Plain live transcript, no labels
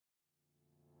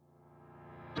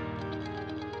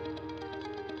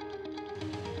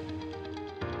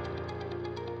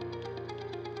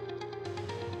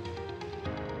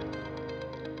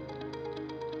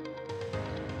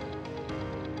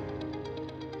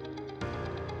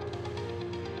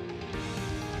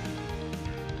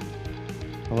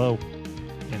Hello,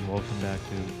 and welcome back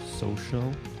to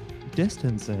Social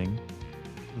Distancing,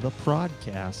 the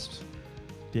podcast,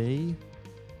 day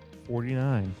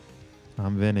 49.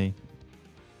 I'm Vinny,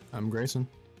 I'm Grayson.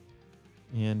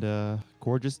 and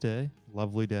gorgeous day,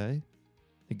 lovely day.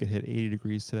 I think it hit 80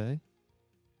 degrees today.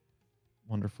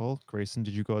 Wonderful. Grayson,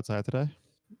 did you go outside today?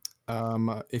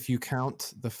 If you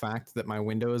count the fact that my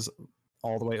window is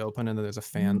all the way open and then there's a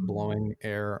fan blowing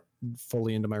air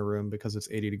fully into my room because it's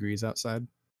 80 degrees outside,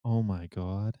 Oh my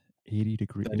God, 80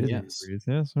 degrees. then It is yes. 80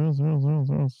 degrees.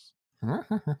 Yes.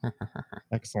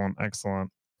 Excellent,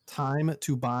 excellent. Time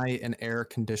to buy an air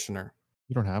conditioner.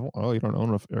 You don't have one? Oh, you don't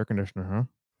own an air conditioner, huh?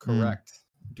 Correct.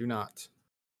 Do not.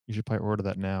 You should probably order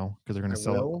that now because they're going I to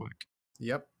sell will. it quick.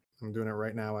 Yep. I'm doing it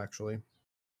right now, actually.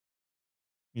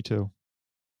 Me too.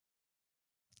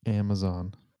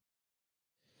 Amazon.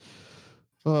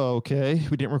 Oh, okay.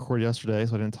 We didn't record yesterday,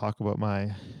 so I didn't talk about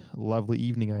my lovely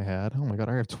evening I had. Oh my God,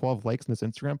 I have 12 likes in this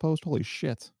Instagram post. Holy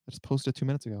shit. I just posted it 2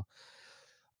 minutes ago.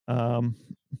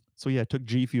 So yeah, I took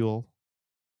G Fuel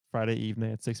Friday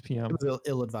evening at 6 p.m. It was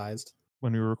ill-advised.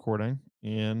 when we were recording,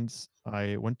 and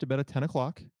I went to bed at 10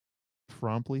 o'clock,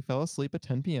 promptly fell asleep at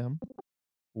 10 p.m.,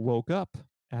 woke up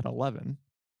at 11,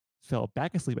 fell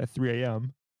back asleep at 3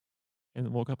 a.m., and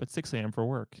then woke up at 6 a.m. for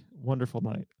work. Wonderful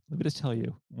night. Let me just tell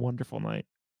you, wonderful night.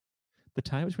 The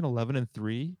time between 11 and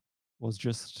 3 was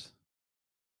just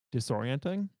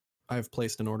disorienting. I've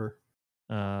placed an order.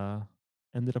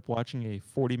 Ended up watching a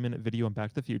 40-minute video on Back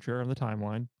to the Future on the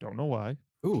timeline. Don't know why.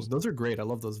 Ooh, those are great. I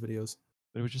love those videos.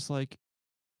 But it was just like,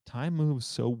 time moves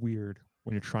so weird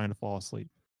when you're trying to fall asleep.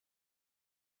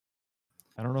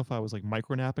 I don't know if I was like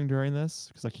micronapping during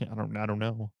this because I don't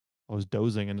know. I was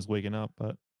dozing and just waking up,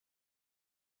 but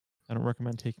I don't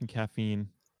recommend taking caffeine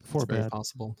before It's very bed.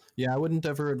 possible. Yeah, I wouldn't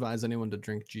ever advise anyone to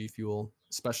drink G Fuel,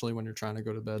 especially when you're trying to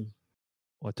go to bed.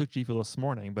 Well, I took G Fuel this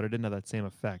morning, but it didn't have that same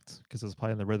effect because it was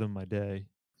probably in the rhythm of my day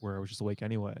where I was just awake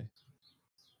anyway.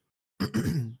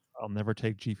 I'll never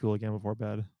take G Fuel again before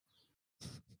bed.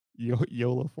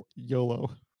 YOLO.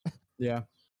 Yeah.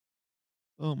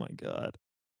 Oh my God.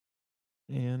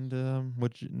 And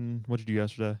what'd you do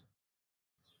yesterday?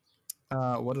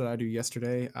 What did I do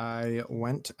yesterday? I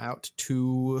went out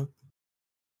to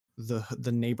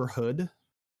the neighborhood,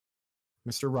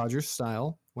 Mr. Rogers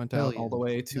style. Went Hell out all yeah. the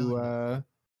way Hell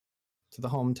to the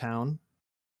hometown.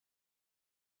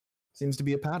 Seems to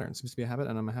be a pattern. Seems to be a habit,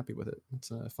 and I'm happy with it.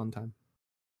 It's a fun time.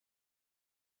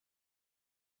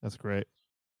 That's great.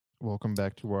 Welcome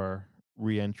back to our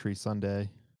re-entry Sunday.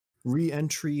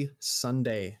 Re-entry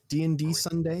Sunday, D&D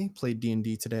Sunday. Played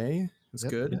D&D today. It was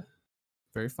good. Yep.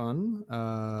 Very fun.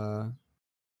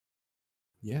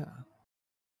 Yeah.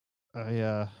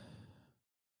 I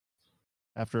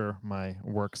after my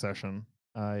work session,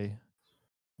 I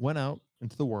went out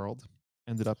into the world,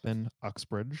 ended up in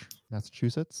Uxbridge,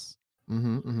 Massachusetts.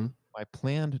 My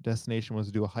planned destination was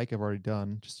to do a hike I've already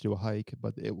done, just to do a hike,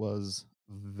 but it was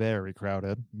very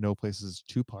crowded. No places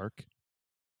to park.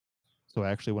 So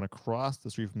I actually went across the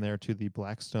street from there to the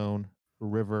Blackstone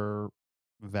River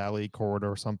Valley Corridor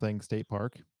or something state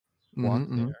park.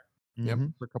 Walked there Yep.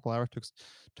 for a couple hours.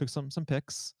 Took some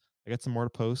pics. I got some more to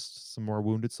post. Some more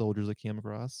wounded soldiers I came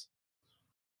across.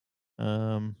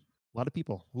 A lot of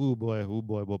people. Oh boy.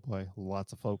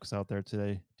 Lots of folks out there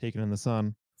today taking in the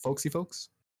sun. Folksy folks.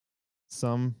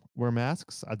 Some wear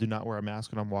masks. I do not wear a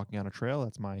mask when I'm walking on a trail.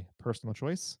 That's my personal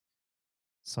choice.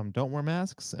 Some don't wear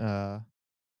masks.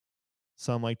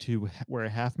 Some like to wear a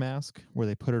half mask where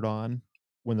they put it on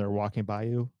when they're walking by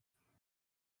you.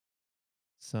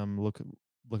 Some look at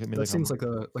me. That seems like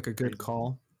a good crazy.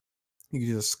 call. You could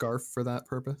use a scarf for that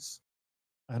purpose.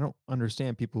 I don't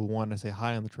understand people who want to say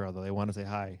hi on the trail though. They want to say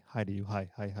hi to you. Hi.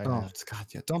 Oh hi. God,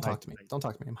 yeah. Don't talk to me. Don't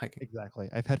talk to me. I'm hiking. Exactly.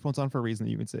 I have headphones on for a reason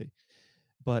that you can see.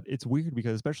 But it's weird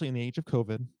because especially in the age of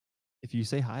COVID, if you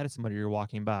say hi to somebody you're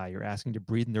walking by, you're asking to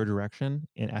breathe in their direction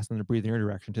and ask them to breathe in your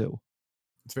direction too.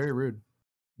 It's very rude.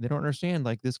 They don't understand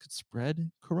like this could spread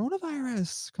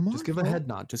coronavirus. Come on. Just give a head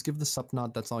nod. Just give the sup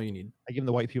nod. That's all you need. I give them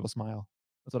the white people smile.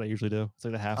 That's what I usually do. It's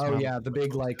like the half smile. Oh yeah, the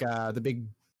big the big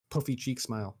puffy cheek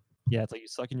smile. Yeah, it's like you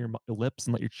suck in your lips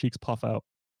and let your cheeks puff out,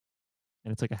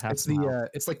 and it's like a half. Smile.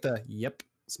 It's like the yep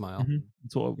smile.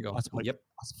 That's what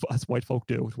us white folk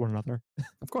do with one another.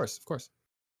 Of course.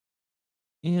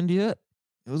 And yet,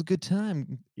 it was a good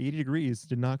time. 80 degrees.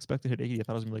 Did not expect to hit 80. I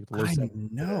thought it was gonna be like the low 70s.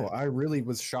 No, I really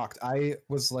was shocked. I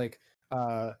was like,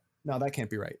 no, that can't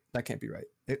be right. That can't be right.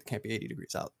 It can't be 80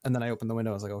 degrees out. And then I opened the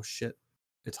window. I was like, oh shit,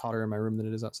 it's hotter in my room than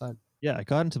it is outside. Yeah, I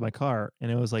got into my car and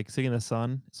it was like sitting in the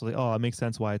sun. So like, oh, it makes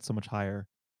sense why it's so much higher.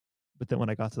 But then when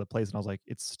I got to the place and I was like,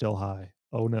 it's still high.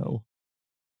 Oh no.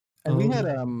 And we had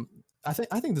I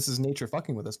think this is nature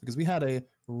fucking with us because we had a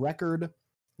record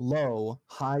low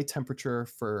high temperature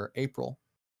for April.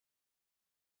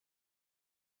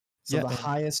 So Yeah,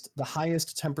 the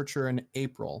highest temperature in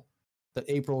April that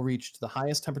April reached, the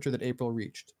highest temperature that April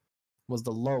reached was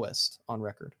the lowest on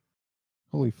record.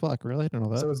 holy fuck, really? I didn't know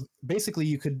that. So it was, basically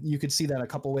you could see that a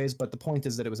couple ways, but the point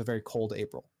is that it was a very cold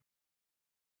April.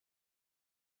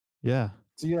 Yeah.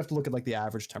 So you have to look at like the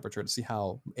average temperature to see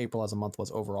how April as a month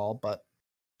was overall, but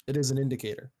it is an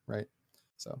indicator, right?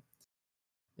 So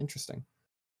interesting.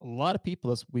 A lot of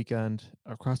people this weekend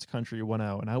across the country went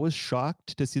out, and I was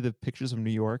shocked to see the pictures of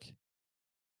New York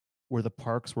where the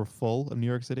parks were full of New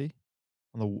York City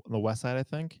on the west side, I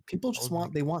think. People just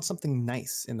want something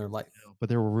nice in their life. But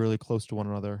they were really close to one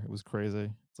another. It was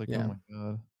crazy. It's like, oh my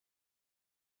god.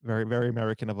 Very, very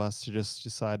American of us to just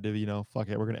decide to, fuck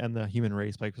it. We're gonna end the human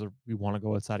race because we want to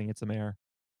go outside and get some air.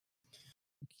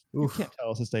 You can't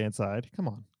tell us to stay inside. Come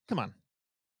on. Come on.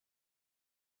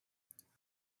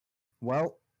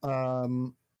 Well,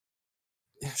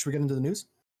 should we get into the news?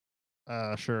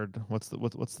 Sure. What's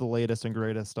the latest and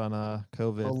greatest on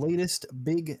COVID? The latest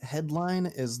big headline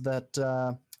is that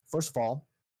first of all,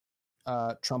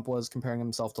 Trump was comparing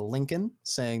himself to Lincoln,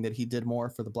 saying that he did more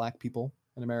for the black people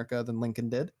in America than Lincoln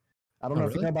did. I don't know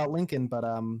if you know about Lincoln, but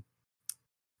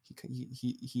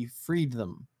he freed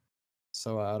them.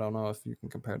 So I don't know if you can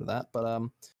compare to that, but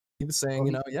he was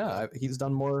saying, he's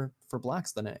done more for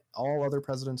blacks than all other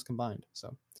presidents combined.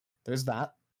 So there's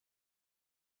that.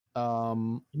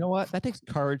 You know what? That takes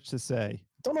courage to say.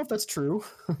 Don't know if that's true,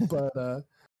 but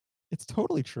it's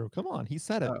totally true. Come on, he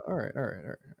said it. All right.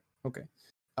 Okay.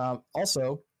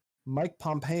 Also, Mike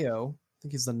Pompeo, I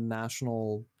think he's the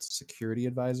National Security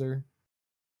Advisor.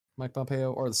 Mike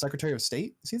Pompeo, or the Secretary of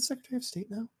State. Is he the Secretary of State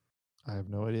now? I have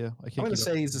no idea. I'm going to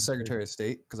say he's the Secretary of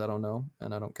State because I don't know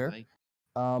and I don't care.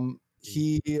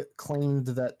 He claimed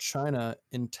that China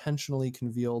intentionally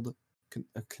concealed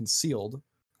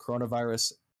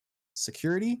coronavirus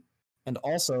security, and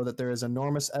also that there is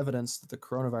enormous evidence that the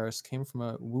coronavirus came from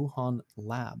a Wuhan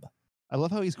lab. I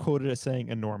love how he's quoted as saying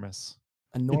enormous.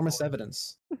 Enormous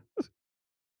evidence.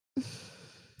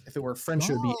 If it were French,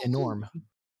 it would be enorme.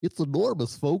 It's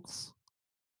enormous, folks.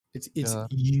 It's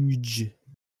huge.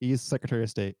 He is Secretary of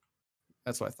State.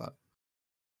 That's what I thought.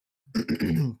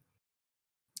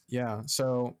 Yeah,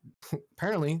 so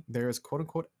apparently there is quote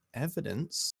unquote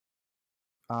evidence.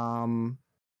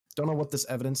 Don't know what this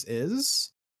evidence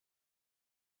is.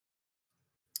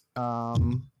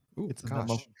 It's a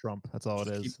memo from Trump. That's all it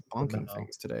is. Keep bonking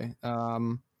things today.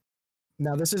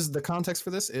 Now this is the context for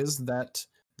this is that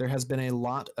there has been a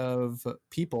lot of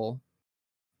people,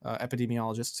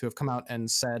 epidemiologists, who have come out and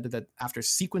said that after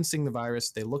sequencing the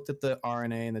virus, they looked at the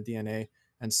RNA and the DNA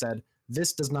and said,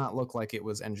 this does not look like it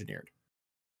was engineered.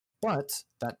 But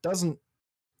that doesn't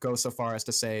go so far as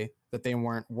to say that they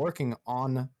weren't working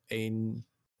on a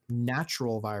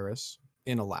natural virus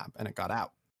in a lab and it got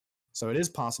out. So it is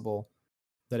possible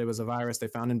that it was a virus they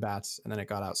found in bats and then it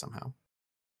got out somehow.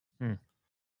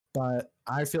 But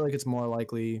I feel like it's more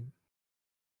likely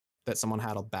that someone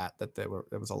had a bat that it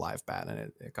was a live bat and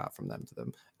it got from them to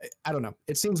them. I don't know.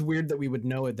 It seems weird that we would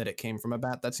know that it came from a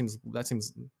bat. That seems that's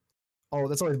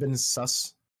always been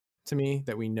sus to me,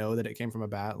 that we know that it came from a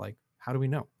bat. Like, how do we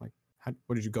know? Like,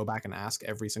 what did you go back and ask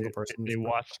every single person? They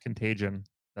watched Contagion.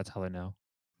 That's how they know.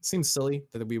 It seems silly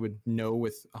that we would know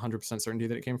with 100% certainty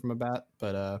that it came from a bat,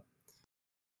 but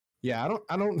yeah, I don't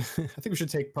I think we should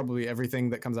take probably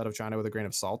everything that comes out of China with a grain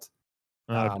of salt.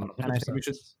 And I think we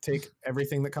should take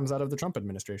everything that comes out of the Trump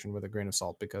administration with a grain of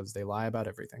salt because they lie about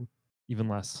everything. Even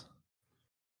less.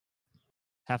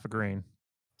 Half a grain.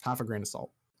 Half a grain of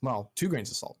salt. Well, 2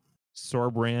 grains of salt.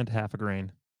 Store brand, half a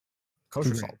grain.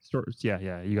 Kosher salt.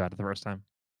 Yeah, you got it the first time.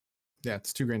 Yeah,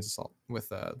 it's 2 grains of salt with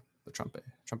the Trump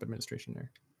administration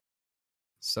there.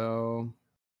 So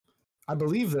I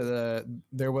believe that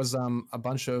there was a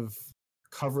bunch of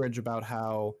coverage about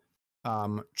how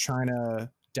China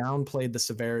downplayed the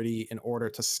severity in order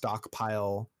to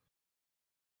stockpile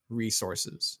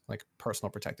resources like personal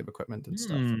protective equipment and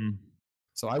stuff.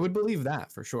 So I would believe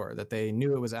that for sure, that they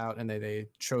knew it was out and they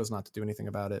chose not to do anything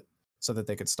about it so that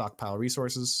they could stockpile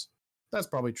resources. That's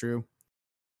probably true.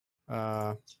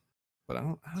 But I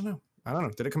don't know.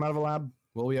 Did it come out of a lab?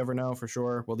 Will we ever know for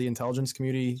sure? Will the intelligence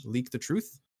community leak the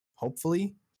truth?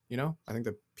 Hopefully, I think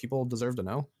that people deserve to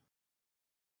know.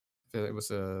 If it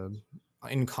was a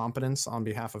incompetence on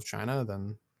behalf of China,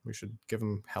 then we should give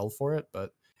them hell for it.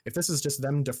 But if this is just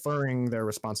them deferring their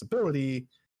responsibility,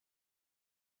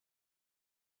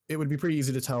 it would be pretty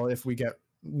easy to tell if we get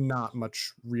not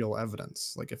much real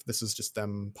evidence. Like if this is just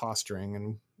them posturing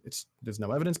and there's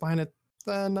no evidence behind it,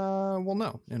 then we'll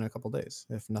know in a couple days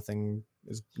if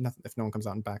if no one comes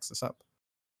out and backs this up.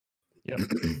 Yep.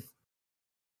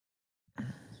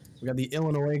 We got the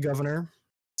Illinois governor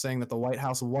saying that the White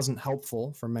House wasn't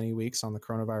helpful for many weeks on the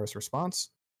coronavirus response.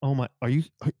 Oh my,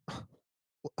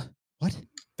 what?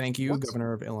 Thank you, What?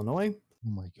 Governor of Illinois. Oh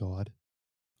my God.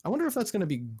 I wonder if that's going to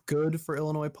be good for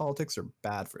Illinois politics or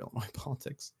bad for Illinois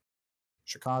politics.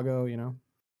 Chicago, you know.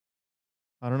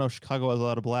 I don't know. Chicago has a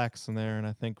lot of blacks in there, and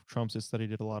I think Trump just said he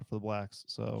did a lot for the blacks.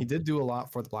 So he did do a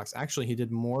lot for the blacks. Actually, he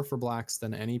did more for blacks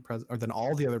than than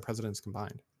all the other presidents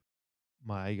combined.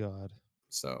 My God.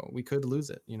 So we could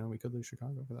lose it. You know, we could lose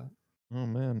Chicago for that. Oh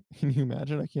man, can you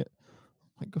imagine? I can't.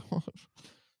 Oh my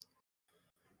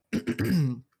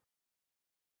God.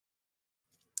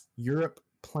 Europe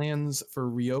plans for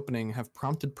reopening have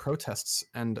prompted protests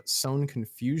and sown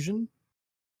confusion.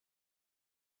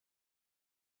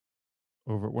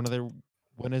 Over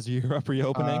when is Europe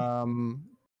reopening?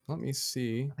 Let me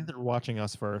see. I think they're watching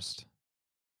us first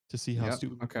to see how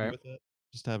stupid we're with it.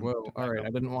 Just to have. Whoa! All right, I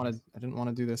didn't want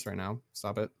to do this right now.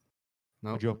 Stop it.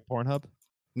 No. Did you open Pornhub?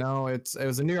 No, it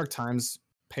was a New York Times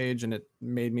page, and it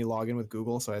made me log in with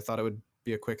Google. So I thought it would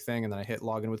be a quick thing, and then I hit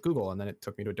log in with Google, and then it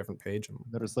took me to a different page. And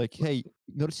that was like, hey,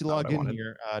 notice you logged in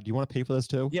here. Do you want to pay for this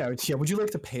too? Yeah. Would you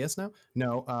like to pay us now?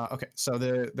 No. Okay. So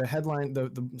the headline, the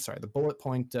bullet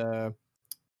point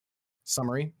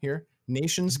summary here: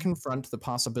 nations confront the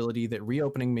possibility that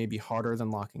reopening may be harder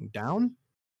than locking down.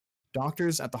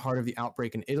 Doctors at the heart of the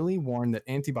outbreak in Italy warn that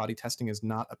antibody testing is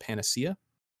not a panacea.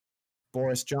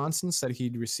 Boris Johnson said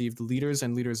he'd received liters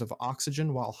and liters of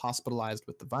oxygen while hospitalized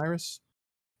with the virus.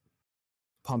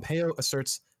 Pompeo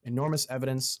asserts enormous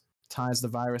evidence ties the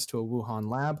virus to a Wuhan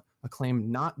lab, a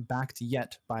claim not backed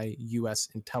yet by U.S.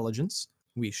 intelligence.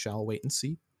 We shall wait and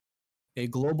see. A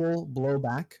global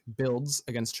blowback builds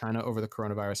against China over the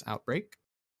coronavirus outbreak.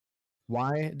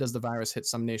 Why does the virus hit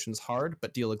some nations hard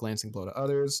but deal a glancing blow to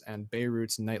others? And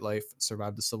Beirut's nightlife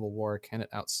survived the civil war. Can it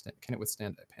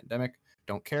withstand a pandemic?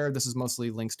 Don't care. This is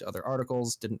mostly links to other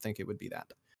articles. Didn't think it would be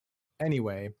that.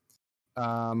 Anyway,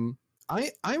 I'm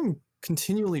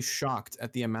continually shocked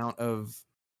at the amount of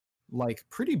like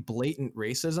pretty blatant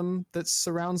racism that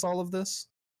surrounds all of this.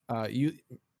 You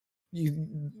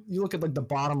look at like the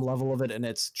bottom level of it, and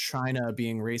it's China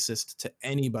being racist to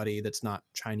anybody that's not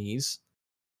Chinese.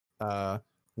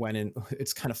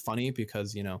 It's kind of funny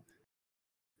because, you know,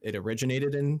 it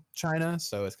originated in China,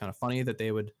 so it's kind of funny that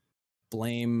they would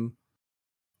blame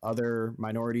other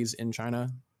minorities in China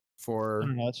for. I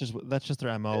don't know, that's just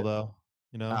their MO though,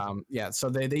 you know. Yeah, so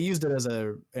they used it as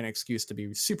an excuse to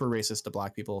be super racist to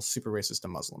black people, super racist to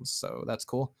Muslims. So that's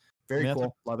cool. Very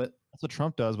cool. Love it. That's what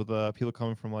Trump does with people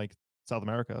coming from like South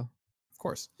America. Of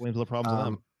course. Blames the problems on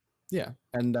them. Yeah,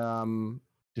 and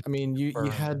I mean, you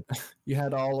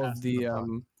had all of the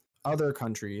other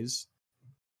countries,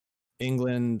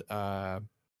 England,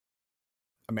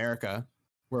 America,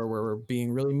 where we're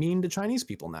being really mean to Chinese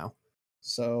people now.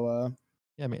 So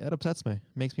yeah, I mean, that upsets me. It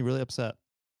makes me really upset.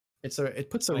 It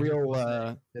puts a real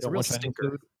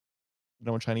stinker. They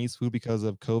don't want Chinese food because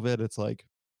of COVID. It's like,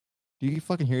 do you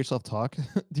fucking hear yourself talk?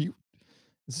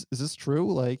 Is this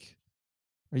true? Like,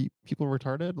 are you people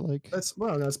retarded? Like,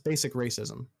 that's basic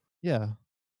racism. Yeah.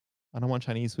 I don't want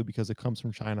Chinese food because it comes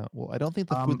from China. Well, I don't think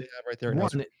the food they have right there.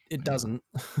 It doesn't.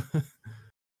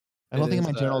 I don't think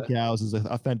my General Gao's is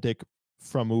authentic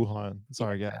from Wuhan.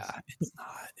 Sorry, guys. Yeah, it's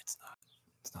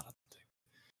not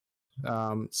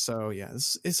authentic. So yeah,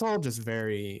 it's all just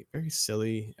very, very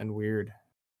silly and weird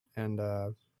and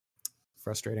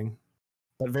frustrating,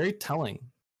 but very telling.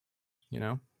 You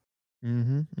know.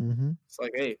 It's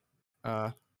like, hey,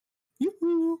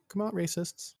 yoo-hoo, come out,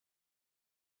 racists.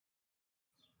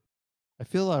 I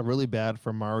feel really bad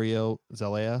for Mario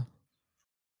Zelaya.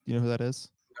 Do you know who that is?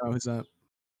 No, who's that?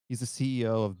 He's the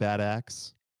CEO of Bad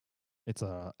Axe. It's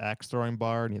a axe throwing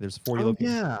bar, and there's 40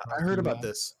 locations. Yeah, I heard about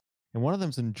this. And one of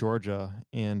them's in Georgia,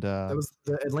 and that was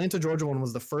the Atlanta, Georgia one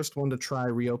was the first one to try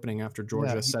reopening after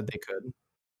Georgia said they could.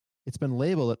 It's been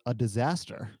labeled a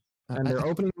disaster. And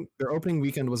their opening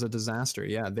weekend was a disaster.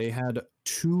 Yeah, they had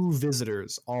 2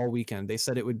 visitors all weekend. They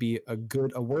said it would be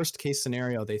a worst case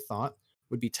scenario. They thought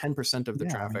would be 10% of the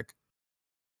traffic.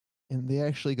 And they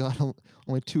actually got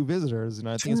only 2 visitors. And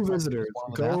I think 2 visitors.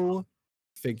 Go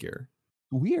figure.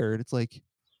 Weird. It's like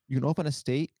you can open a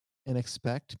state and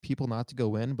expect people not to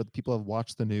go in, but people have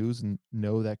watched the news and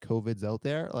know that COVID's out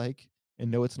there, like,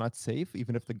 and know it's not safe,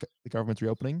 even if the government's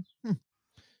reopening.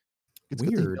 It's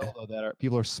weird. Good to know, though, that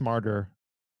people are smarter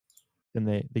than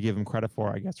they give them credit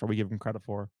for, I guess, or we give them credit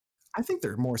for. I think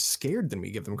they're more scared than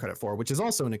we give them credit for, which is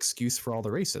also an excuse for all the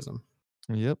racism.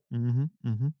 Yep.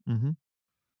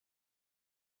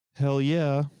 Hell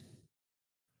yeah.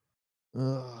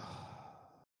 Ugh.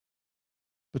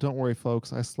 But don't worry,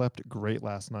 folks. I slept great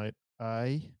last night.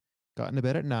 I got into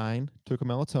bed at 9, took a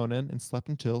melatonin, and slept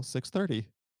until 6:30.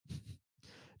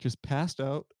 Just passed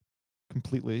out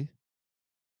completely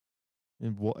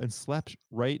and slept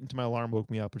right into my alarm woke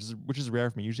me up, which is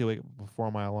rare for me. Usually I wake up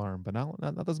before my alarm, but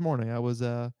not this morning. I was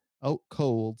out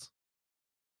cold.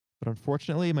 But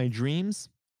unfortunately, my dreams,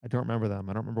 I don't remember them.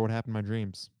 I don't remember what happened in my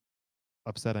dreams.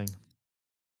 Upsetting.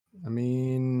 I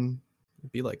mean,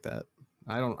 it'd be like that.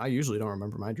 I usually don't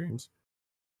remember my dreams.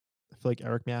 I feel like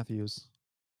Eric Matthews.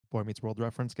 Boy Meets World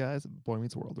reference, guys. Boy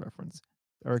Meets World reference.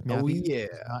 Eric Matthews does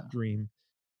not dream.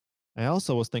 I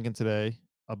also was thinking today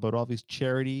about all these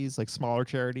charities, like smaller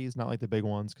charities, not like the big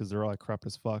ones because they're all like crap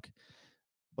as fuck,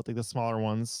 but like the smaller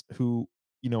ones who,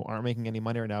 aren't making any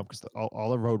money right now because all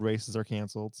the road races are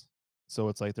canceled. So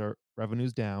it's like their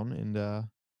revenue's down and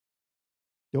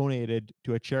donated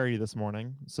to a charity this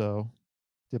morning. So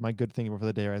did my good thing for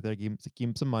the day right there. Give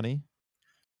him some money.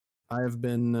 I have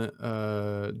been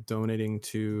donating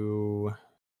to,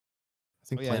 I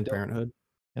think, Planned Parenthood.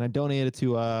 And I donated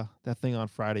to that thing on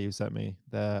Friday you sent me.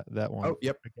 That one. Oh,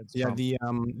 yep. Yeah,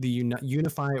 Trump. The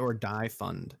Unify or Die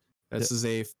Fund. This is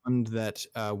a fund that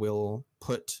will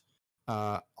put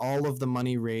all of the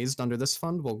money raised under this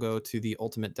fund will go to the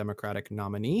ultimate Democratic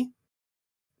nominee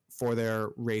for their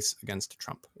race against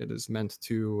Trump. It is meant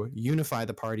to unify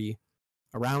the party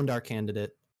around our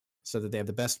candidate so that they have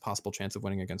the best possible chance of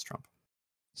winning against Trump.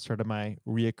 Started my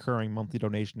reoccurring monthly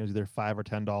donation is either $5 or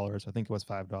 $10. I think it was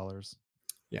 $5.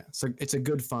 Yeah, so it's a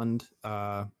good fund.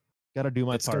 Got to do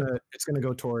my part. It's gonna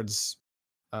go towards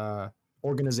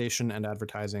organization and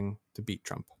advertising to beat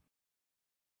Trump.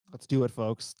 Let's do it,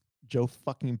 folks. Joe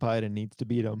fucking Biden needs to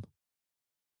beat him.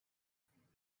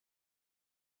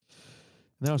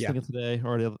 And then I was thinking today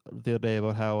or the other day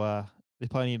about how they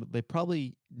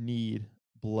probably need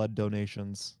blood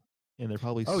donations, and they're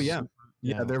probably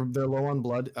yeah, they're low on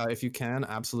blood. If you can,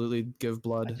 absolutely give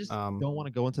blood. I just don't want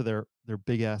to go into their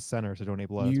big ass center to donate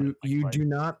blood. You do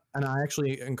not, and I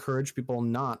actually encourage people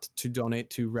not to donate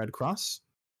to Red Cross.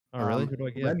 Oh, really? Who do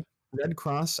I get? Red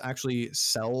Cross actually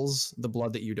sells the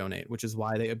blood that you donate, which is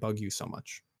why they bug you so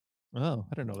much. Oh,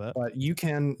 I didn't know that. But you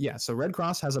can, so Red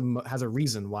Cross has a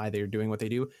reason why they're doing what they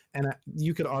do, and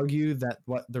you could argue that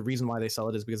what the reason why they sell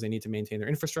it is because they need to maintain their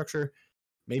infrastructure.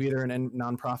 Maybe they're a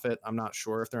nonprofit. I'm not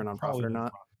sure if they're a nonprofit or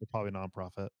not. They're probably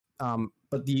nonprofit.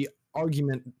 But the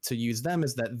argument to use them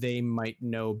is that they might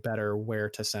know better where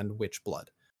to send which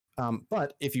blood.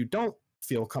 But if you don't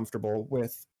feel comfortable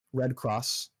with Red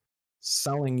Cross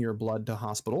selling your blood to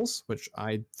hospitals, which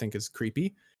I think is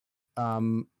creepy,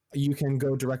 you can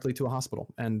go directly to a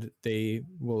hospital, and they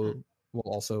will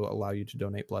also allow you to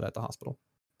donate blood at the hospital.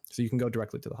 So you can go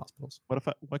directly to the hospitals.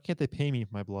 Why can't they pay me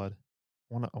for my blood?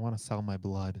 I want to sell my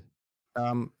blood. I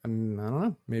don't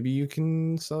know. Maybe you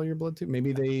can sell your blood too.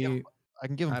 Maybe I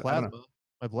can give them plasma.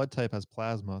 My blood type has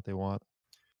plasma if they want.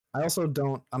 I also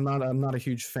don't. I'm not a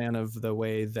huge fan of the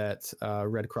way that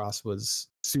Red Cross was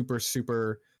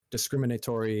super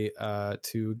discriminatory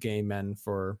to gay men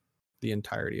for the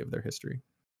entirety of their history.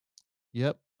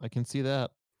 Yep, I can see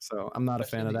that. So I'm not a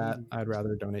fan of that. I'd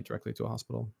rather donate directly to a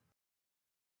hospital.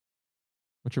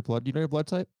 What's your blood? Do you know your blood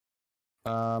type?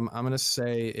 I'm gonna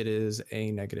say it is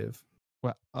A negative.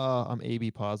 Well, I'm AB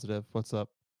positive. What's up?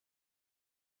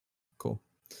 Cool.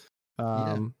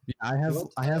 I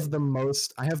have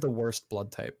the worst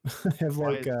blood type. I have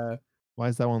why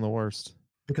is that one the worst?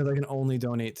 Because I can only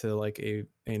donate to like A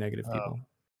negative people.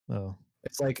 Oh.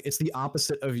 It's the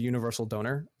opposite of universal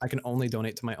donor. I can only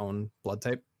donate to my own blood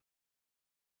type.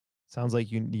 Sounds like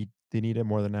they need it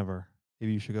more than ever.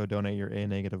 Maybe you should go donate your A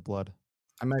negative blood.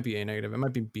 I might be A negative. It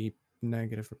might be B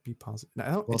negative or B positive.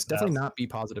 No, it's definitely not B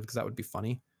positive because that would be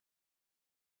funny.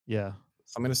 Yeah.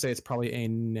 So I'm gonna say it's probably A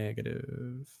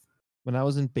negative. When I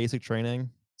was in basic training,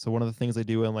 so one of the things they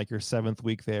do in like your 7th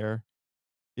week there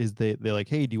is they're like,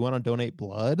 hey, do you want to donate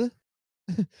blood?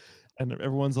 And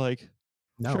everyone's like,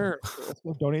 no. Sure, let's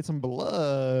go donate some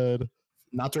blood.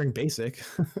 Not during basic.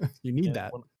 You need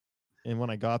that. When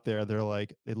I got there, they're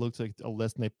like, it looks like a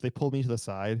list, and they pulled me to the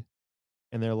side,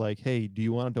 and they're like, hey, do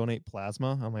you want to donate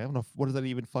plasma? I'm like, I don't know, what does that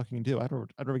even fucking do? I'd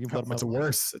never give blood. It's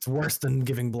worse. It's worse than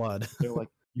giving blood. They're like,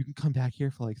 you can come back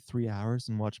here for like 3 hours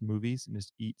and watch movies and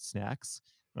just eat snacks.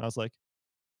 And I was like,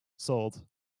 sold.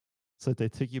 So they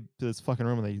take you to this fucking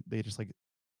room and they just like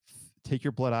take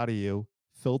your blood out of you,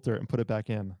 filter it, and put it back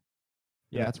in.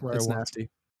 Yeah, that's where nasty.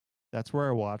 That's where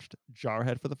I watched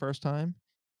Jarhead for the first time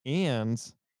and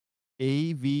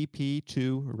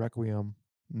AVP2 Requiem.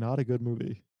 Not a good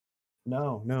movie.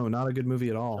 No, not a good movie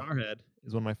at all. Jarhead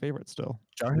is one of my favorites still.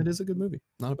 Jarhead is a good movie.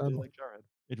 Not a bad really one. like Jarhead.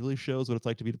 It really shows what it's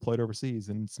like to be deployed overseas,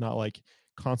 and it's not like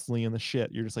constantly in the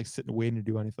shit. You're just like sitting waiting to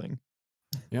do anything.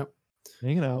 Yep.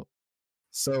 Hanging out.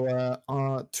 So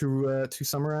to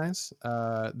summarize,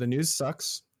 the news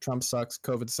sucks. Trump sucks.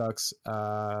 COVID sucks.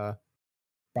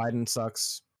 Biden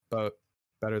sucks, but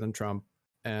better than Trump.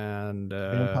 And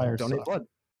donate suck. blood.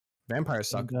 Vampires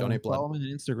suck. And, donate blood. Follow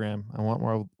me on Instagram. I want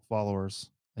more followers.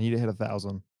 I need to hit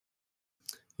 1,000.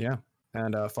 Yeah,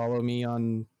 and follow me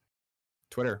on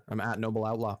Twitter. I'm at Noble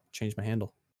Outlaw. Change my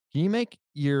handle. Can you make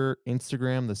your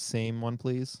Instagram the same one,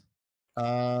 please?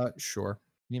 Sure.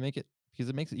 Can you make it, because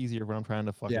it makes it easier when I'm trying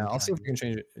to fucking. Yeah, I'll see if we can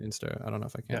change it Insta. I don't know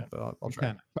if I can, but I'll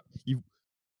try.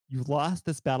 You've lost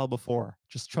this battle before.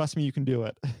 Just trust me, you can do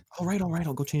it. All right.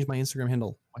 I'll go change my Instagram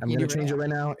handle. I'm going to change it right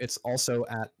now. It's also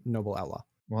at Noble Outlaw.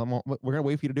 Well, we're going to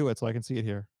wait for you to do it so I can see it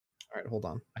here. All right, hold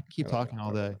on. I can keep talking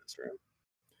all day.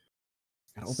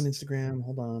 Gotta open Instagram.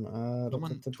 Hold on.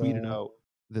 Someone tweeted out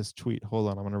this tweet. Hold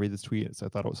on, I'm going to read this tweet. So I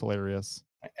thought it was hilarious.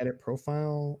 I edit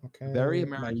profile. Okay. Very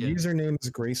American. My username is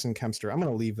Grayson Kempster. I'm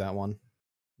going to leave that one.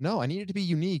 No, I need it to be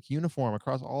unique, uniform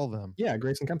across all of them. Yeah,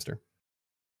 Grayson Kempster.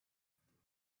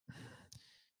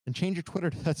 And change your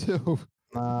Twitter to that too.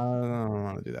 I don't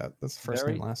want to do that. That's first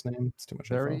name, last name. It's too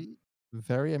much info.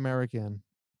 Very American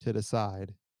to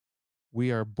decide.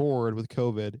 We are bored with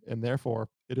COVID, and therefore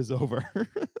it is over.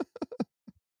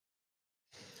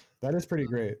 That is pretty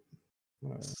great.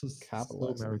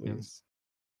 Capitalize Americans.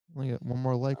 Only got one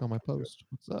more like on my post.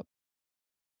 What's up?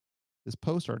 This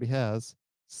post already has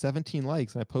 17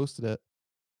 likes, and I posted it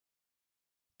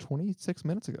 26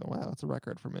 minutes ago. Wow, that's a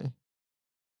record for me.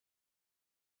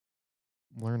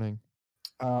 I'm learning.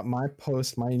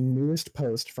 My newest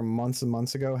post from months and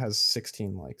months ago has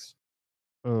 16 likes.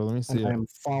 Oh, let me see. And I am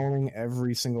following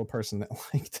every single person that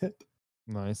liked it.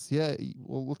 Nice. Yeah.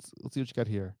 Well, let's see what you got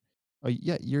here. Oh,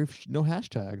 yeah. You're no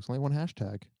hashtags. Only one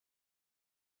hashtag.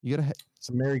 You gotta. It's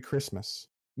a Merry Christmas.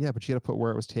 Yeah, but you gotta put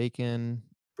where it was taken.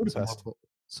 Budapest.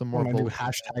 Some more. Do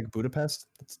hashtag Budapest.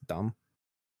 That's dumb.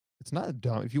 It's not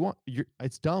dumb. If you want,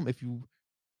 it's dumb if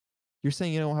you're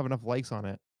saying you don't have enough likes on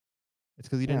it. It's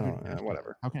because you didn't.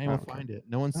 Whatever. How can anyone find it?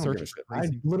 No one's searching. I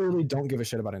literally don't give a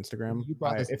shit about Instagram.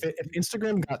 If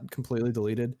Instagram got completely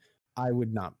deleted, I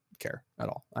would not care at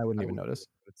all. I wouldn't even notice.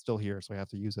 It's still here, so I have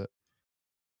to use it.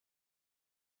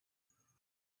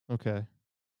 Okay.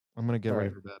 I'm going to get ready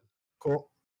for bed. Cool.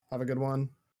 Have a good one.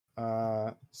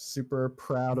 Super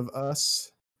proud of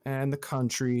us and the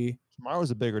country.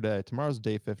 Tomorrow's a bigger day. Tomorrow's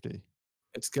day 50.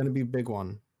 It's going to be a big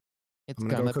one. I'm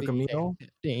going to go cook a meal.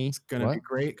 It's going to be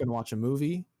great. Going to watch a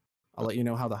movie. I'll let you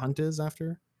know how the hunt is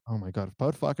after. Oh my God.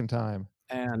 About fucking time.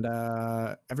 And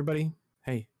everybody,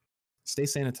 hey, stay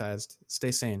sanitized.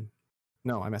 Stay sane.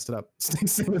 No, I messed it up. Stay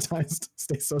sanitized.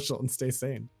 Stay social and stay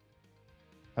sane.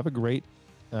 Have a great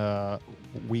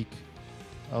week.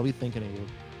 I'll be thinking of you,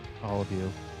 all of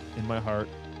you. In my heart,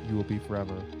 you will be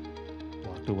forever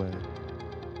locked away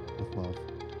with love.